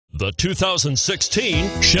The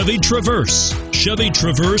 2016 Chevy Traverse. Chevy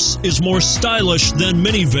Traverse is more stylish than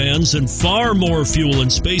minivans and far more fuel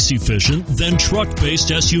and space efficient than truck-based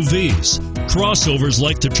SUVs. Crossovers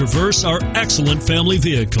like the Traverse are excellent family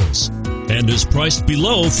vehicles and is priced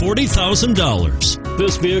below $40,000.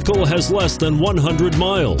 This vehicle has less than 100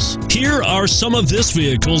 miles. Here are some of this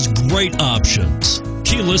vehicle's great options: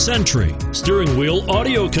 keyless entry, steering wheel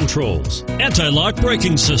audio controls, anti-lock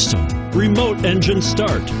braking system, remote engine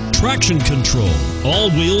start, traction control,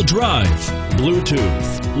 all-wheel drive,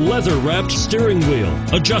 Bluetooth, leather-wrapped steering wheel,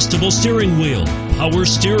 adjustable steering wheel, power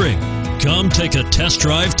steering. Come take a test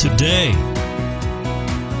drive today.